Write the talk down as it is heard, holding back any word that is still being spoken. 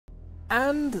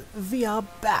And we are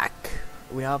back.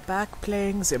 We are back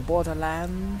playing the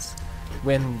Borderlands.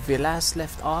 When we last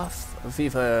left off, we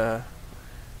were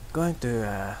going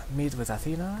to meet with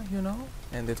Athena, you know,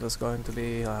 and it was going to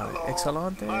be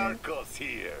excellent. Marcos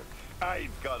here.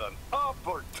 I've got an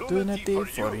opportunity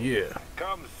for you.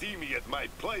 Come see me at my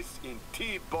place in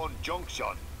T-Bone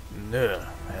Junction. No,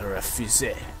 I refuse.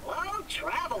 Hello,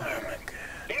 traveler.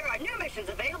 There are new missions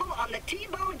available on the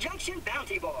T-Bone Junction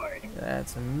bounty board.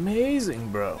 That's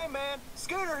amazing, bro. Hey man,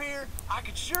 Scooter here. I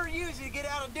could sure use you to get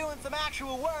out of doing some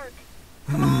actual work.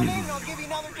 Come on in and I'll give you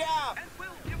another job.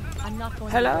 I'm not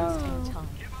going Hello. to waste time.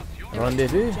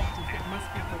 Rendezvous.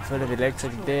 Full of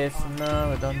electric death.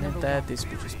 No, I don't need that. This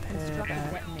bitch is Construct a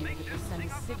bad. detonator that will send a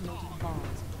signal to the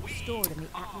bombs stored in the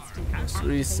Atlas data. Most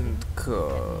recent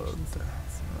code.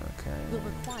 Okay. Will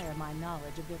require my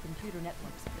knowledge of their computer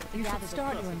networks. You should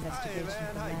start your investigation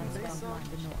from lands online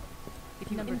the north.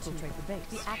 If you infiltrate the base,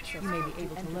 the access you may be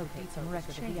able to locate some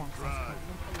record of the access code.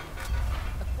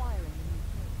 Acquiring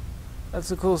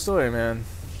That's a cool story, man.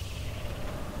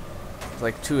 It's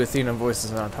like two Athena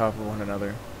voices on top of one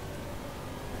another.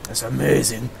 That's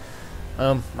amazing.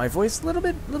 My voice a little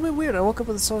bit weird. I woke up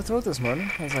with a sore throat this morning.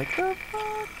 I was like, the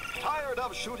fuck? Tired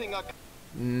of shooting a...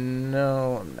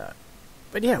 No, I'm not.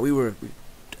 But yeah,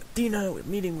 Athena, we're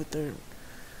meeting with the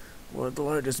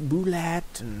largest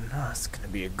BOOLAT, and it's gonna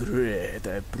be a great,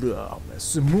 I promise.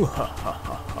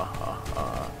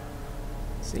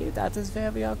 See, that is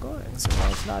where we are going. So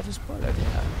world's largest BOOLAT,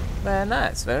 yeah. Very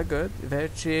nice, very good, very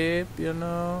cheap, you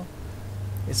know.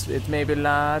 It may be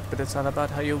large, but it's all about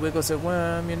how you wiggle the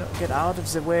worm, you know. Get out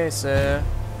of the way, sir.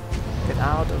 Get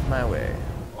out of my way.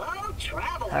 Hello,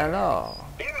 traveler. Hello.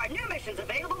 There are new missions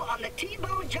available on the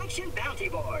T-Bone Junction bounty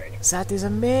board. That is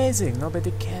amazing.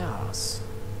 Nobody cares.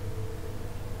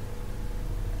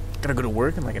 Gotta go to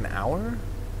work in like an hour?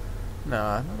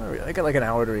 No, not really. I got like an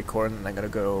hour to record, and then I gotta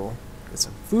go get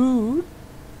some food,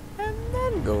 and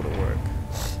then go to work.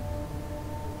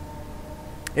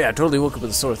 Yeah, I totally woke up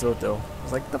with a sore throat though. I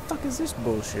was like, the fuck is this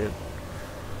bullshit?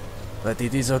 But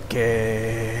it is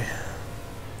okay.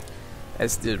 I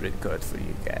still record for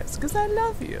you guys, because I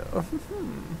love you.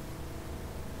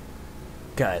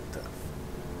 Kind of.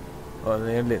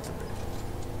 Only a little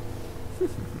bit.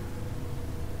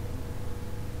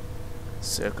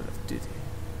 Circle of Duty.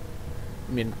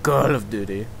 I mean Call of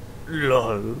Duty.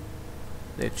 LOL.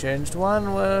 They changed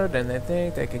one word and they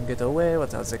think they can get away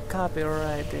without the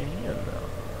copywriting, you know.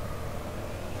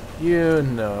 You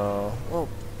know. Oh,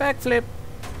 backflip.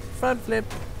 Front flip.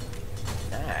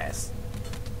 Nice.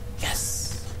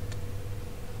 Yes.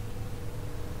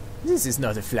 This is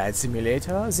not a flight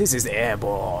simulator. This is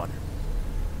airborne.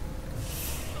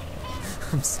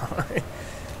 I'm sorry.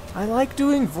 I like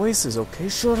doing voices, okay?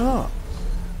 Shut up.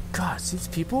 God, these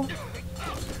people?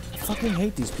 I fucking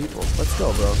hate these people. Let's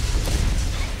go, bro.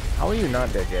 How are you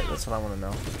not dead yet? That's what I want to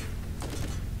know.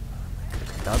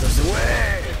 Out of the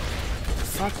way!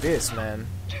 Fuck this, man.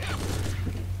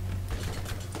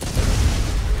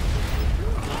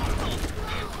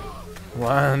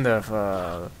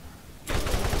 Wonderful.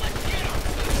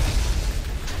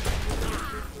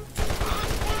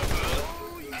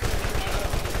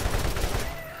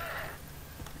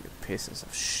 Pieces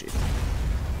of shit.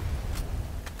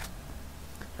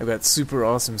 I've got super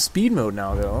awesome speed mode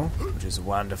now, though, which is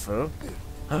wonderful.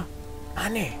 Huh?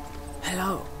 Honey!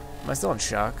 Hello! Am I still on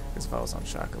shock? Because if I was on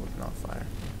shock, I would have been on fire.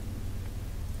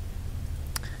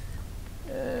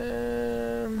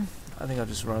 I think I'll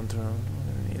just run through. I'm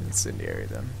gonna need incendiary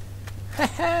then.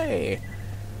 Hey!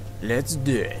 Let's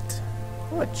do it.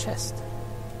 Oh, a chest.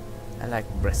 I like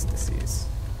breast disease.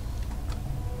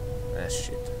 Ah,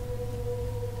 shit.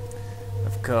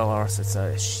 Of course, it's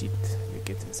all shit you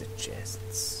get in the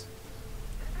chests.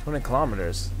 20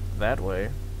 kilometers that way.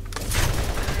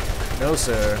 No,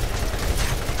 sir.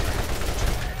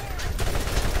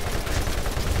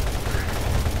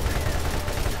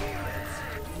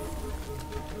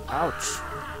 Ouch.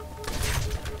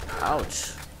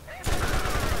 Ouch.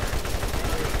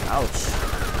 Ouch.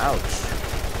 Ouch.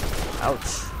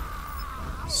 Ouch.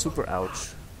 Super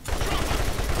ouch.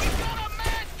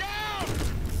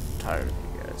 Tired of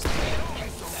you guys.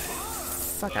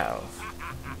 Fuck off.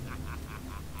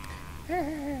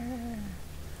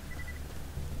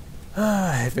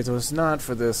 If it was not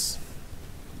for this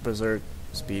berserk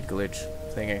speed glitch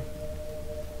thingy,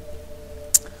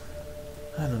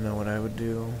 I don't know what I would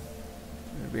do.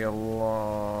 It'd be a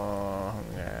long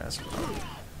ass run.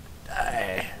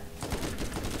 Die.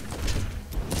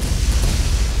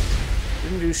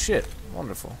 Didn't do shit.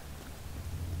 Wonderful.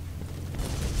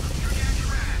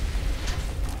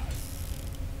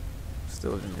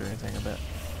 Still didn't do anything, I bet.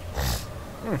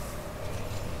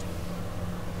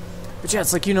 But yeah,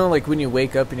 it's like, you know, like when you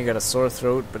wake up and you got a sore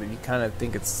throat, but you kind of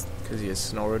think it's because you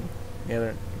snored the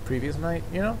other previous night,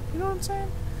 you know? You know what I'm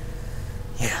saying?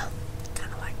 Yeah,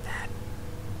 kind of like that.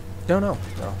 Don't know,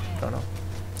 though. Don't know.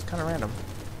 It's kind of random.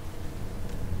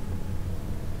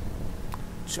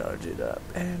 Charge it up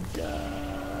and go.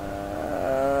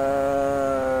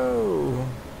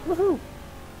 Woohoo!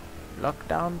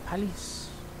 Lockdown Palace.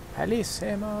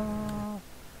 Palissima.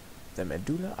 The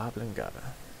medulla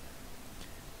oblongata.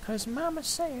 Cause Mama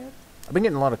said. I've been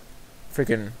getting a lot of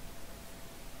freaking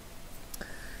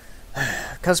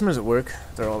customers at work.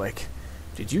 They're all like,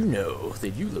 "Did you know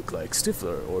that you look like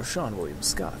Stifler or Sean William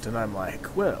Scott?" And I'm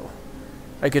like, well,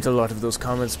 I get a lot of those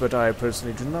comments, but I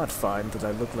personally do not find that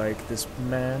I look like this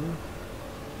man,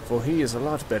 for he is a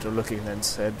lot better looking than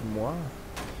said moi,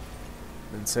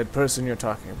 than said person you're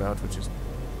talking about, which is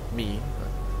me.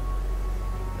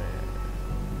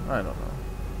 But, I don't know.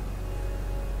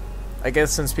 I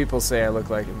guess since people say I look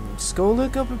like him, just go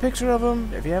look up a picture of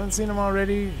him. If you haven't seen him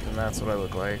already, then that's what I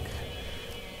look like.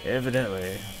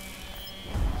 Evidently.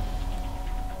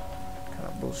 What kind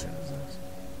of bullshit is this?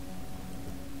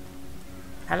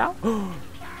 Hello?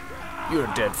 You're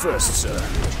dead first, sir.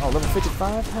 Oh, level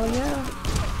 55? Hell yeah.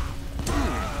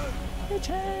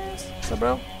 Bitches. What's up,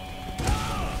 bro?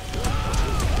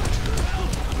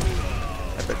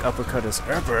 Epic uppercut is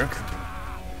epic.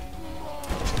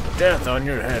 Death on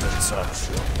your head and such.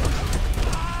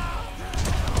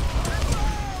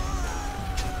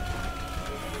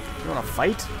 You wanna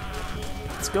fight?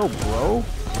 Let's go, bro.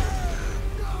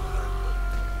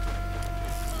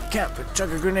 Camp.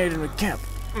 Chuck a grenade in the camp.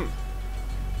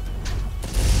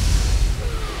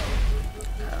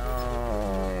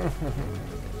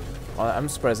 Well, I'm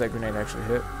surprised that grenade actually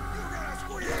hit.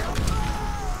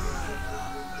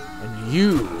 And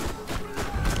you.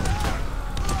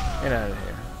 Get out of here.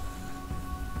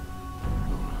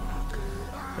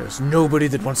 There's nobody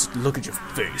that wants to look at your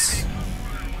face.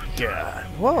 God.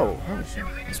 Whoa. Holy shit.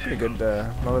 That's pretty good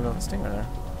mode on the Stinger there.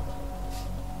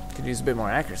 Could use a bit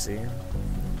more accuracy.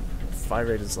 Fire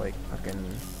rate is like fucking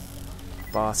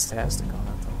boss-tastic on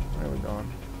it though. Where are we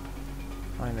going?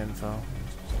 Find info.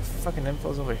 Fucking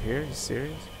info's over here? Are you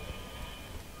serious?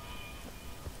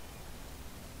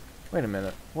 Wait a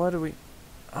minute. What do we...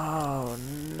 Oh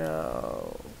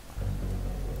no.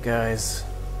 Guys.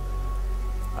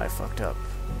 I fucked up.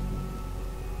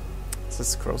 Is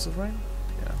this corrosive rain?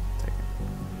 Yeah, take it.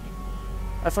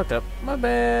 I fucked up. My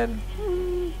bad.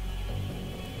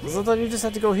 I thought you just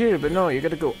had to go here, but no, you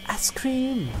gotta go ice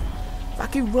cream.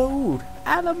 Rocky Road.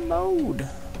 A-La-Moad.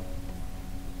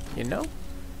 You know?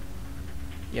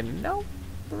 You know,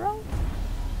 bro?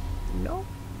 No?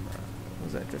 What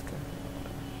was that drifter?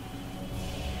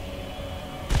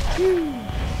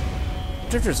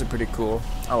 Drifters are pretty cool.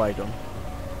 I like them.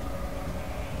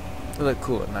 They look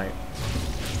cool at night.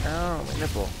 Oh, my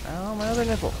nipple. Oh, my other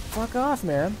nipple. Fuck off,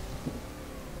 man.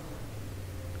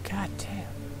 God damn.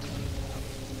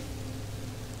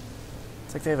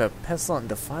 It's like they have a pestilent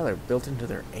defiler built into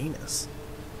their anus.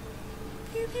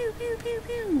 Pew, pew, pew, pew,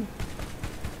 pew.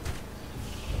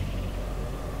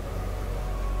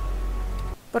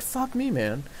 But fuck me,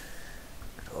 man.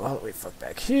 Go all the way fuck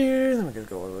back here, then we're gonna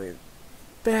go all the way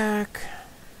back.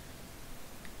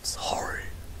 Sorry.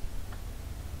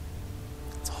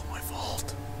 It's all my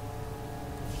fault.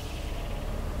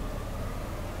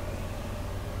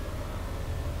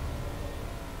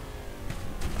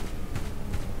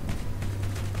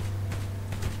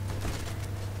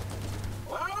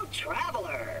 Hello,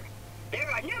 traveler.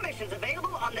 There are new missions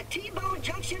available on the T-Bone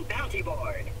Junction bounty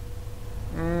board.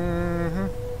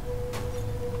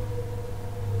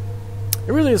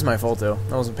 It really is my fault, though.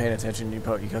 I wasn't paying attention. You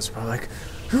guys are probably like,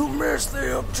 "You missed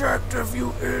the objective,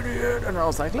 you idiot!" And I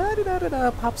was like,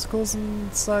 "La-da-da-da-da, popsicles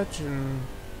and such." And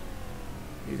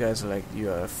you guys are like,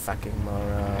 "You are a fucking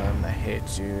moron. I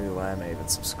hate you. Why am I even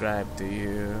subscribed to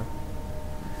you?"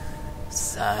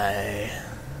 Sigh.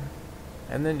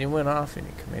 And then you went off and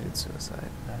you committed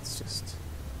suicide. That's just...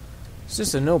 It's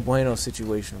just a no bueno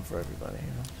situation for everybody,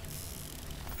 you know?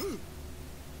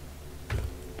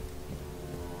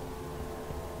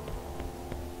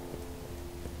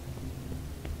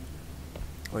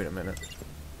 Wait a minute.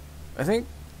 I think...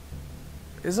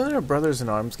 Isn't there a Brothers in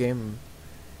Arms game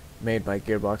made by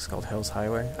Gearbox called Hell's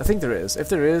Highway? I think there is. If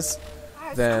there is,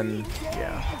 then...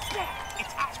 yeah.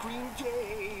 It's ice cream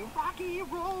day, Rocky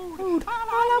Road,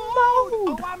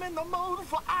 A-La-Moad. Oh, I'm in the mode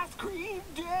for ice cream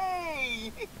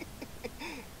day.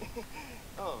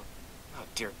 Oh,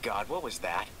 dear God, what was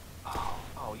that?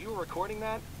 Oh, you were recording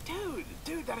that?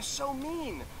 Dude, that is so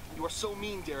mean. You are so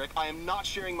mean, Derek. I am not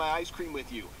sharing my ice cream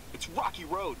with you. It's Rocky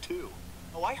Road, too.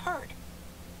 Oh, I heard.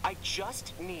 I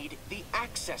just need the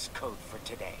access code for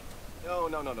today. No,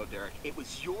 Derek. It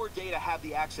was your day to have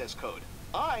the access code.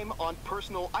 I'm on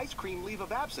personal ice cream leave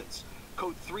of absence.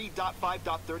 Code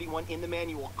 3.5.31 in the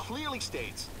manual clearly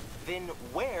states. Then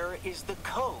where is the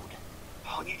code?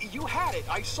 Oh, you had it.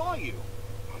 I saw you.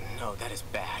 Oh, no, that is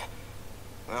bad.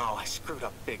 Oh, I screwed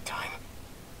up big time.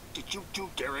 Did you do,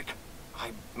 Derek?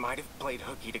 I might have played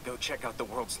hooky to go check out the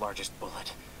world's largest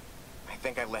bullet. I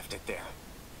think I left it there.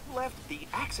 Left the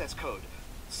access code.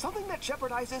 Something that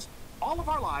jeopardizes all of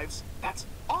our lives. That's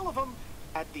all of them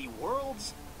at the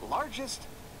world's largest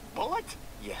bullet?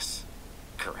 Yes,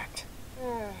 correct.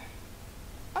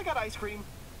 I got ice cream.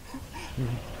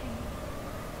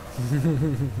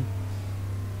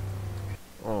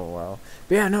 Oh wow.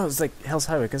 But yeah, no, it's like Hell's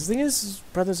Highway. Because the thing is,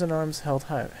 Brothers in Arms Hell's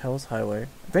Highway.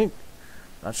 I think.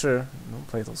 Not sure. I don't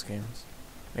play those games.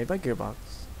 Made by Gearbox.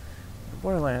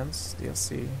 Borderlands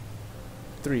DLC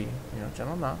 3. You know,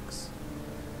 General Knox.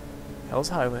 Hell's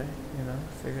Highway. You know,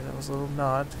 figured that was a little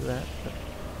nod to that. But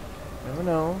never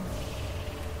know.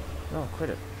 No, quit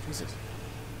it. Jesus.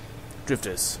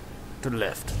 Drifters. To the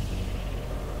left.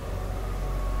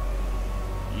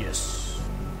 Yes.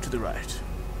 To the right.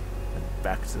 And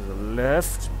back to the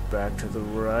left. Back to the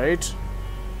right.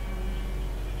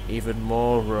 Even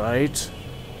more right.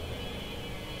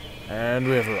 And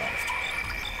we have arrived.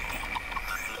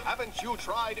 Haven't you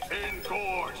tried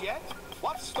Engorge yet?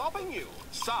 What's stopping you?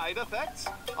 Side effects?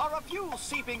 Are a few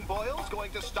seeping boils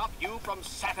going to stop you from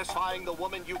satisfying the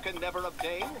woman you can never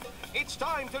obtain? It's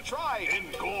time to try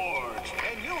Engorge,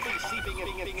 and you'll be seeping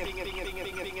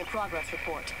in. Progress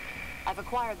report. I've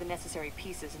acquired the necessary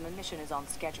pieces and the mission is on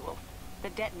schedule. The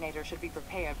detonator should be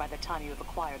prepared by the time you have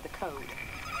acquired the code.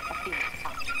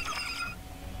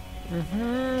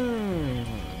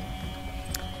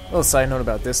 Little side note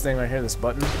about this thing right here, this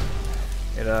button.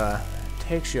 It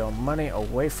takes your money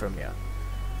away from you.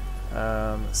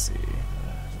 Let's see.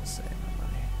 Let's say my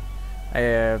money. I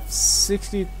have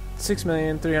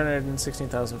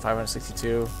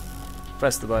 66,316,562.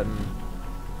 Press the button.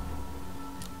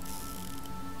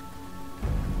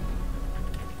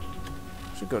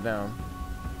 Should go down.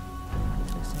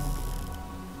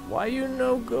 Why you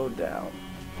no go down?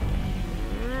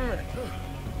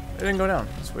 It didn't go down.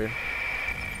 That's weird.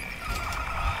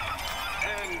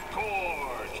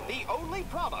 Engorge, the only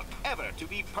product ever to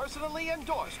be personally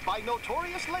endorsed by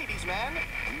notorious ladies man,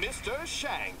 Mr.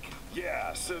 Shank.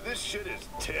 Yeah, so this shit is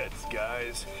tits,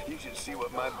 guys. You should see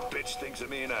what my bitch thinks of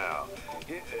me now.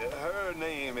 Her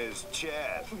name is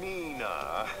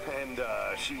Mina, and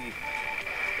she...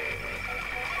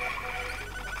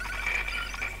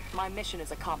 My mission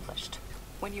is accomplished.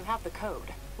 When you have the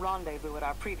code, rendezvous at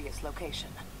our previous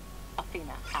location.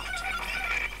 Athena out.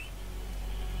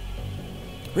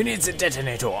 We need the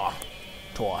detonator.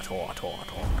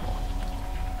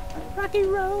 Rocky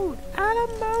Road,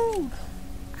 A-La-Moad.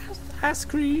 Ice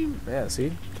cream. Yeah,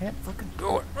 see? Can't fucking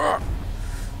do it.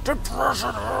 The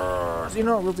prisoners. You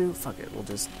know what we'll do? Fuck it. We'll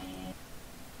just...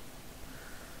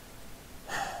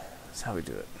 That's how we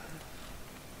do it.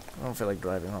 I don't feel like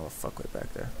driving all the fuck way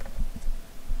back there.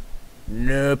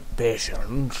 No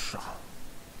patience.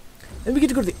 Then we get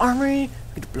to go to the armory,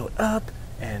 we get to blow it up,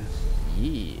 and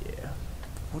yeah.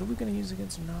 What are we gonna use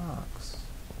against Nox?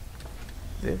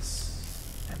 This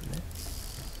and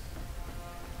this.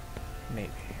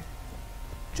 Maybe.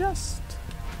 Just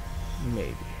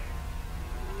maybe.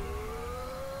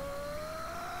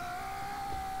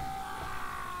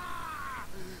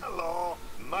 Hello,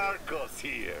 Marcos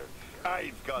here.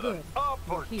 I've got an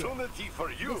opportunity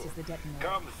for you.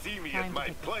 Come see me at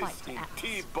my place in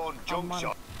T-Bone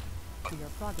Junction. To your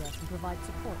progress and provide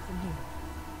support from here.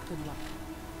 Good luck.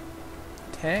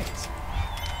 Tanks.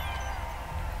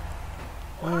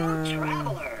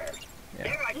 Traveler. Yeah.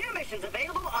 There are new missions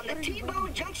available on the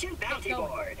T-Bone Junction bounty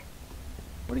board.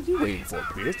 What are you waiting for,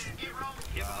 bitch?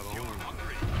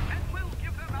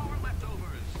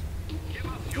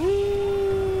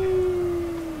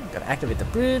 Gotta activate the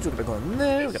bridge, we're gonna go in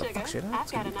there, we gotta fuck shit up. I've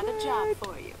got another job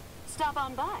for you. Stop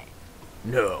on by.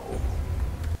 No.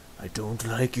 I don't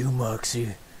like you,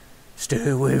 Moxie. Stay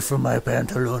away from my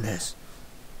pantalones.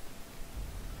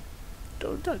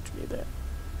 Don't touch me there.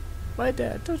 My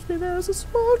dad touched me there as a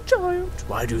small child.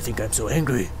 Why do you think I'm so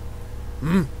angry?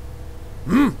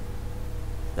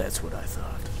 That's what I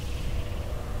thought.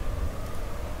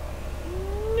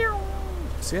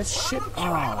 See that shit?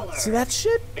 Oh, see that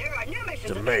shit? There are new missions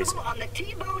It's amazing. available on the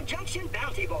T-Bone Junction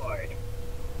bounty board.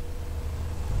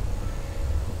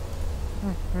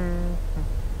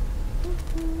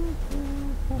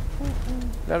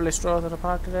 Lovely stroll to the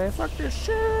park today. Fuck this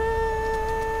shit.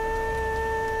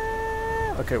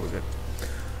 Okay, we're good.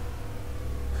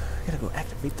 Gotta go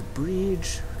activate the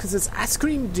bridge because it's ice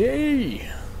cream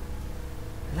day.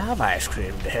 Love ice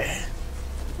cream day.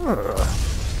 Ugh.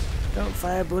 Don't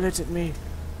fire bullets at me.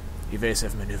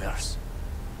 Evasive maneuvers.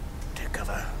 Take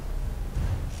cover.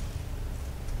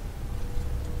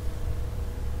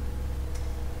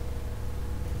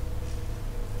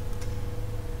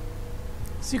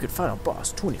 Secret final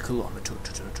boss, 20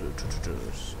 kilometers.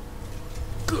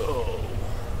 Go!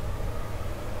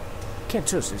 Can't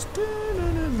touch this. No,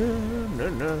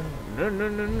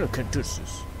 can't touch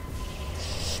this.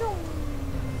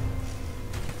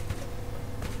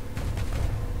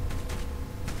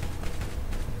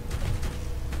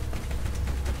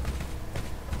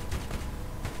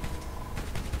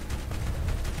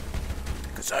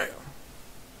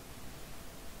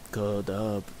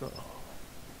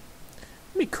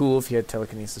 It'd be cool if you had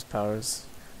telekinesis powers.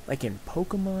 Like in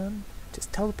Pokemon.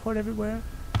 Just teleport everywhere.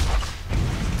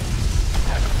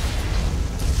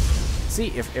 See,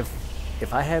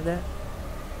 if I had that,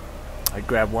 I'd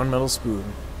grab one metal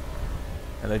spoon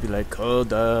and I'd be like,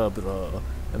 Kadabra,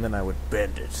 and then I would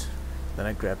bend it. Then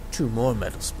I'd grab 2 more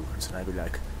metal spoons and I'd be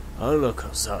like,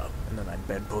 Alakazam, and then I'd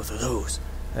bend both of those.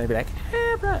 And I'd be like,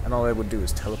 Abra, and all I would do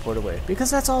is teleport away.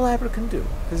 Because that's all Abra can do.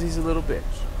 Because he's a little bitch.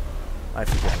 I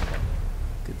forget.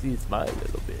 Because he's my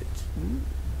little bitch.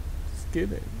 Just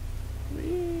kidding.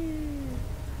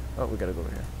 Oh, we gotta go over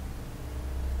here.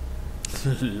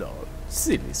 Lord.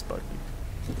 Silly Sparky.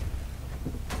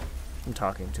 I'm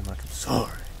talking too much. I'm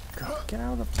sorry. God, get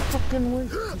out of the fucking way,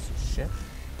 piece of shit.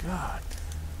 God.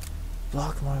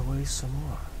 Block my way some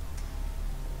more.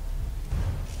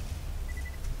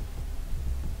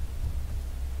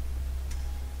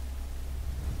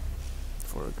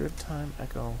 For a good time,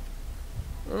 Echo.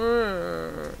 I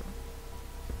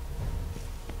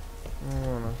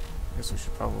guess we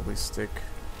should probably stick.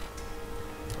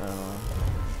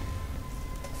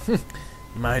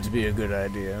 Might be a good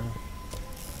idea.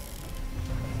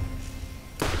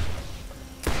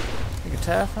 Take a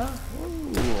tap, huh?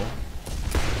 Ooh.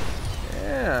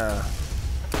 Yeah.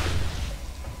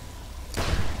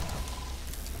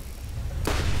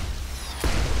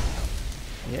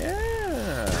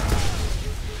 Yeah.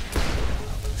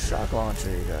 Shock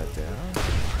launcher you got there, huh?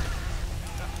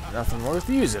 Nothing worth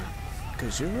using,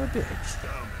 because you're a bitch.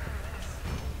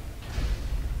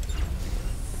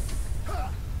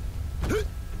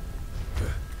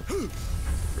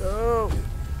 Go!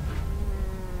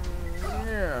 Yeah.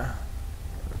 There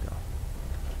we go.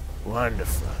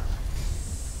 Wonderful.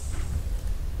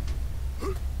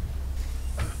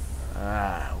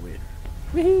 Ah, win.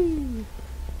 Whee!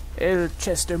 El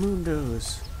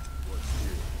Chestamundos.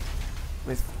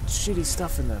 With shitty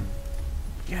stuff in them.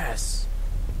 Yes.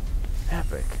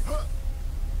 Epic.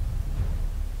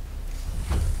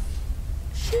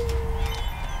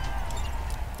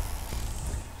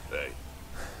 Hey,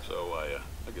 so I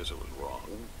guess I was wrong. I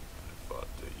thought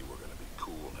you were gonna be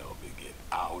cool and help me get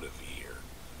out of here.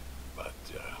 But,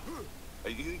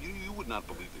 you would not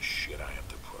believe the shit I have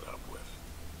to put up with.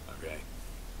 Okay?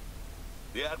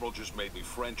 The Admiral just made me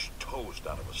French toast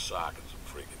out of a sock and some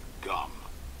freaking gum.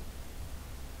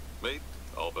 Mate,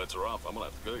 all bets are off. I'm gonna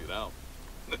have to kill you now.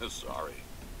 Sorry.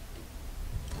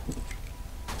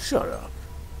 Shut up.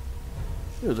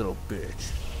 You little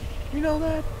bitch. You know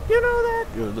that? You know that?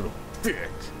 You're a little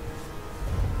bitch.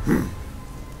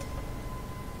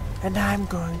 And I'm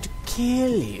going to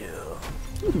kill you.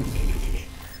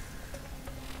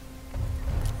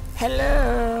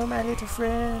 Hello, my little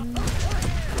friend.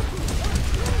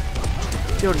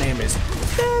 Your name is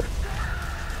Dad.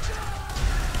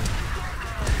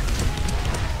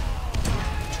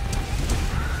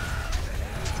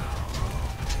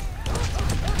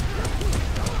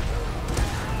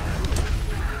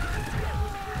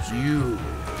 You.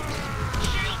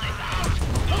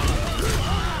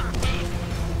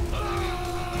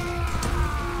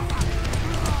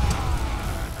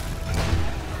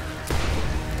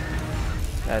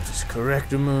 That is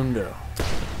correct, Mundo.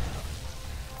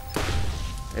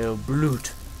 El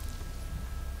Brute.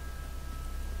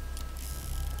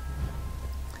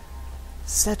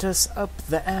 Set us up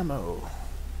the ammo,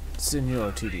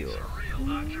 Senor Tidio.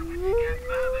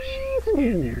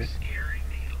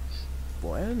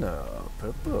 Bueno,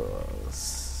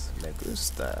 purples. Me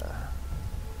gusta.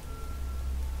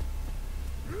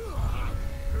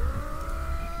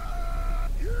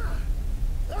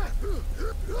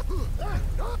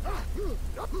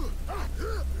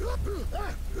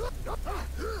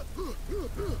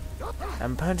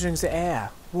 I'm punching the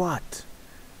air. What?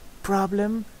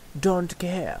 Problem? Don't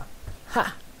care.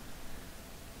 Ha!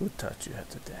 Who taught you how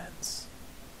to dance?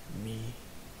 Me.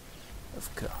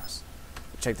 Of course.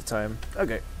 Check the time.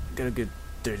 Okay, got a good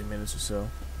 30 minutes or so.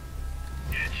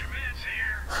 Get your meds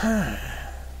here.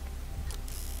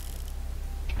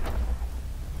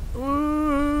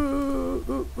 Ooh,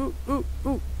 ooh, ooh, ooh,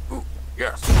 ooh, ooh.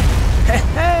 Yes. Hey,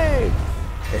 hey!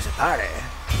 It's a party.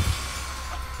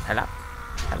 Hello?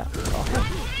 Hello? Oh, hey.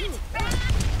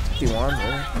 Do you want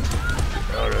really?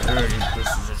 Out of here, you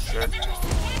pieces of shit.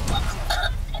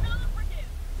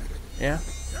 Yeah?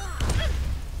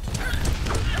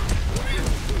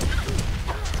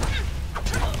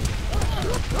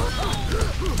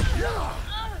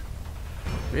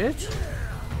 Bitch?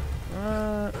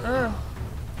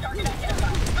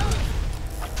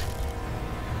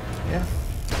 Yeah.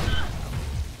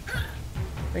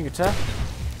 Think you're tough?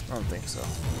 I don't think so.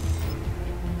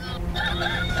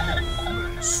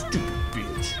 Stupid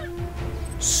bitch.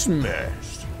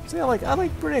 Smashed. See, I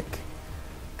like Brick.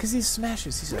 Cause he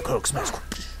smashes. He's like, oh, smash.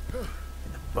 In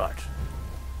the butt.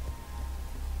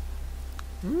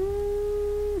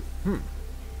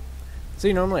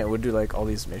 See, normally I would do like all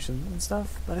these missions and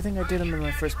stuff, but I think I did them in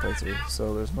my first playthrough,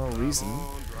 so there's no reason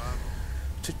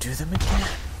to do them again.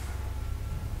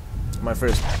 My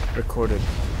first recorded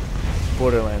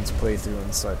Borderlands playthrough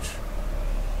and such.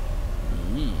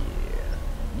 Yeah.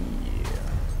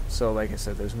 So like I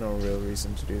said, there's no real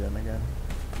reason to do them again.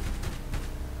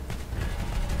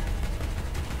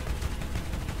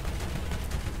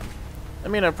 I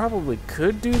mean, I probably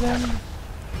could do them.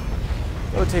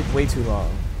 It would take way too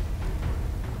long.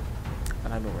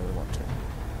 And I don't really want to.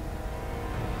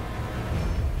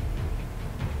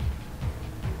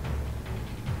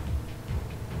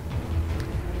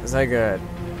 Cause I got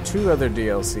 2 other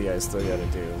DLC I still gotta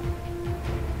do.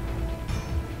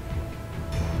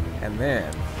 And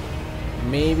then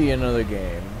maybe another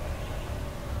game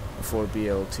before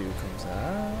BL2 comes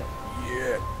out.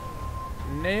 Yeah.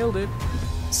 Nailed it.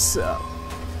 Sup?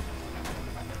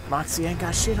 Moxie ain't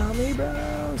got shit on me,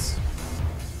 bros.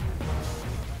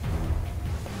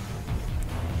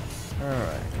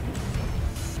 Alright.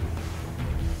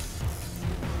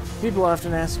 People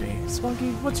often ask me,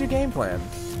 Spunky, what's your game plan?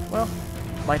 Well,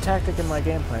 my tactic and my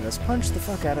game plan is punch the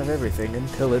fuck out of everything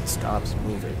until it stops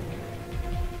moving.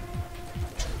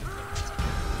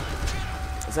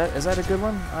 Is that a good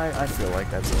one? I feel like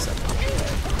that's acceptable.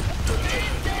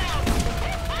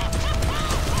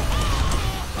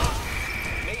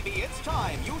 Maybe it's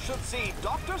time you should see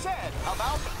Dr. Zed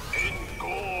about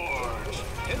Engorge.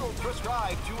 He'll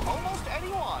prescribe to almost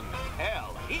anyone.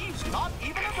 Hell, he's not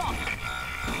even a doctor.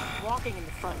 Walking in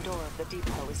the front door of the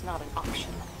depot is not an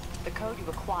option. The code you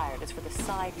acquired is for the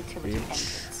side utility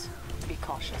entrance. Be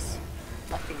cautious.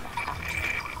 Let me knock out.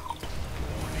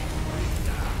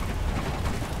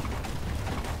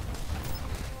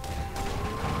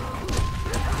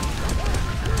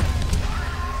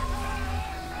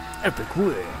 Epic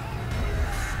win.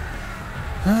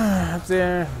 Up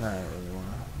there. No, I don't really want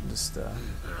to. Just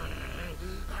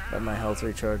let my health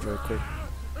recharge real quick.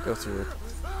 Go through it.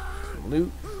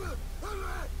 Loot.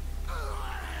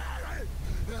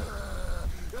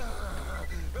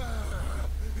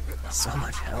 So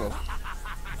much health.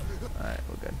 Alright,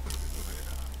 we're good.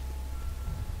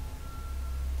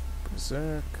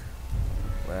 Berserk.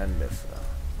 Wonderful.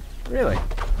 Really?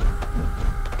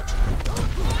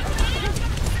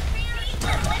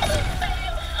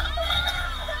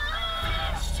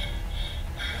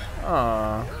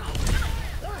 Aww.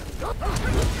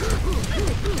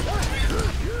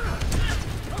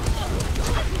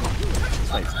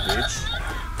 Nice, bitch.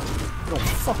 Don't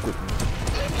fuck with me.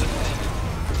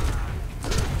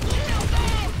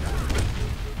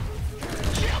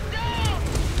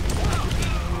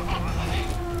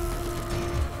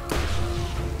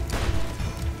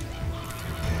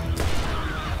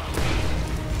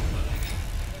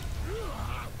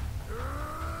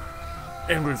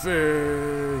 Angry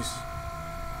face.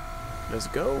 Let's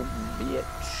go, bitch.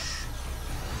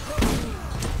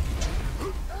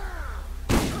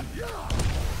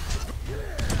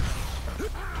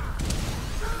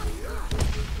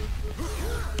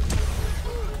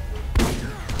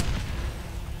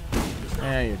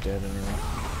 Yeah, you're dead anyway.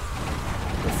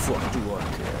 The fuck do I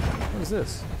care? What is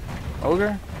this?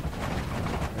 Ogre?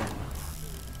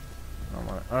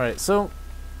 Alright, so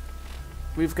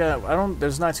we've got,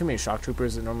 there's not too many shock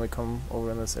troopers that normally come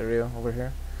over in this area over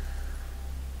here.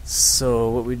 So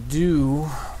what we do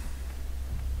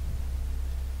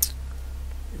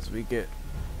is we get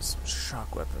some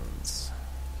shock weapons.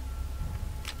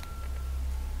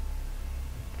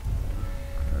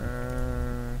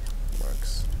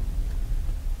 Works.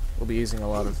 we'll be using a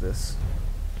lot of this.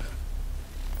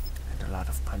 And a lot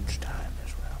of punch time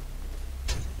as well.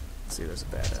 Let's see, there's a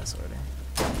badass already.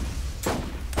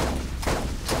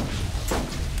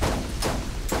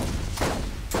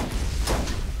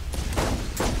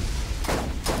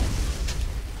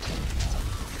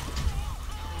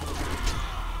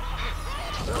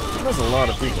 There's a lot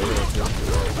of people here too.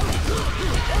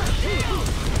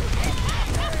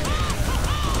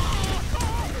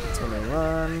 It's when they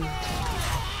run.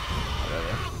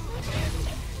 Whatever.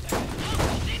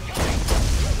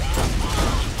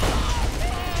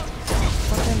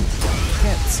 Fucking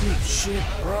can't see shit,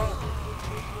 bro.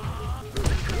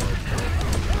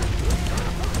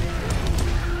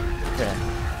 Okay.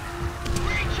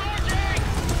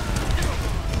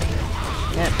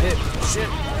 Can't hit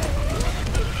shit.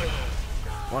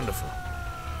 Wonderful.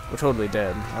 We're totally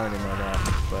dead. I already know that,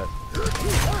 but...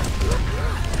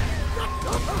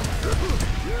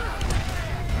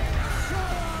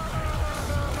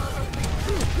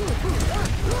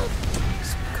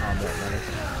 Some combat medic.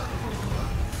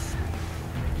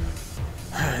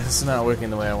 This is not working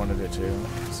the way I wanted it to.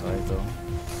 Sorry, though.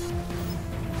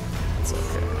 It's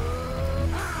okay.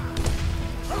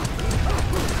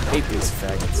 Hate these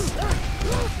faggots.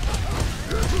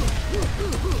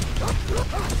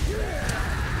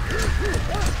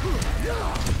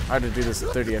 Hard to do this at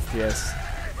 30 FPS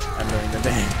during the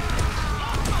day,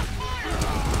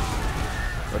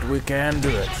 but we can do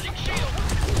it.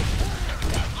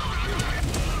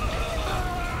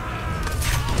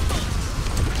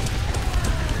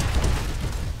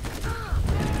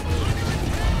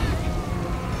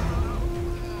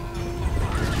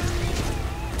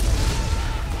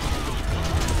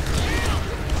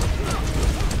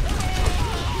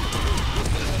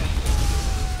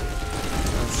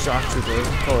 Shock trooper, of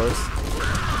course.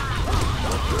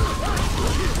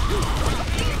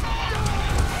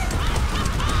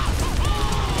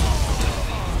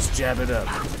 Just jab it up.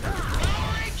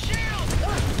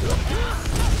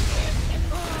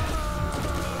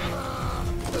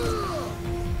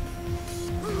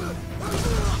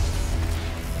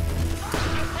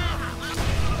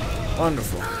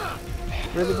 Wonderful.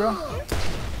 Really, bro?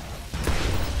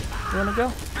 You wanna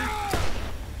go?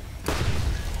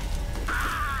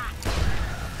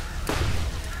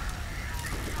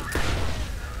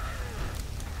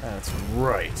 That's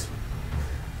right.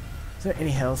 Is there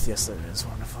any health? Yes, there is.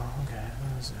 Wonderful. Okay,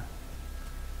 there's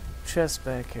a chest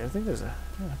back here. I think there's a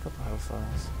couple health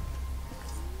files.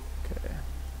 Okay.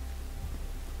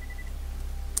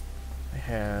 I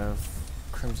have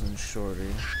Crimson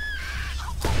Shorty.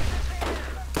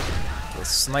 The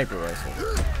sniper rifle.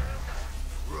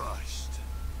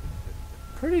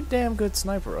 Pretty damn good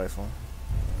sniper rifle.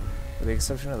 With the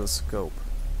exception of the scope.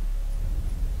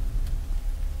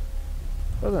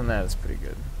 Other than that, it's pretty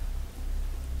good.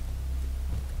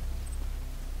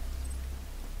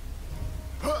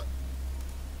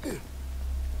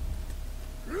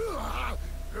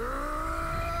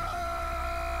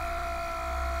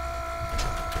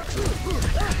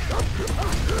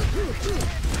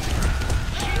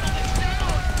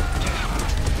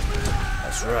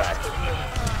 That's right.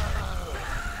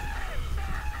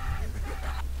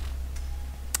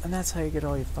 And that's how you get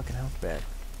all your fucking health back.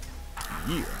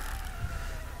 Yeah.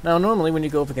 Now, normally when you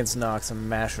go up against Nox, a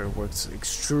masher works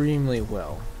extremely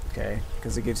well, okay?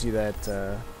 Because it gives you that,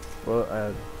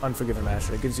 Unforgiven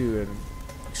masher. It gives you an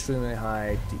extremely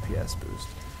high DPS boost.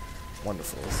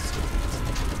 Wonderful.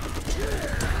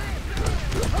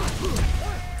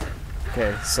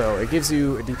 Okay, so it gives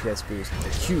you a DPS boost,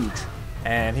 huge,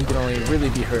 and he can only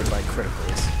really be hurt by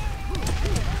criticals.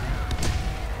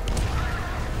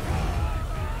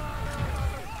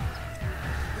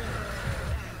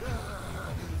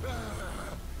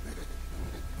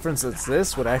 For instance,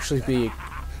 this would actually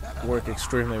work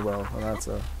extremely well, and that's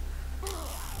a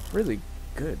really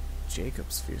good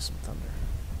Jacob's Fearsome Thunder.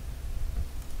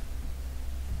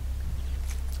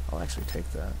 I'll actually take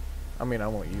that. I mean, I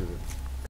won't use it,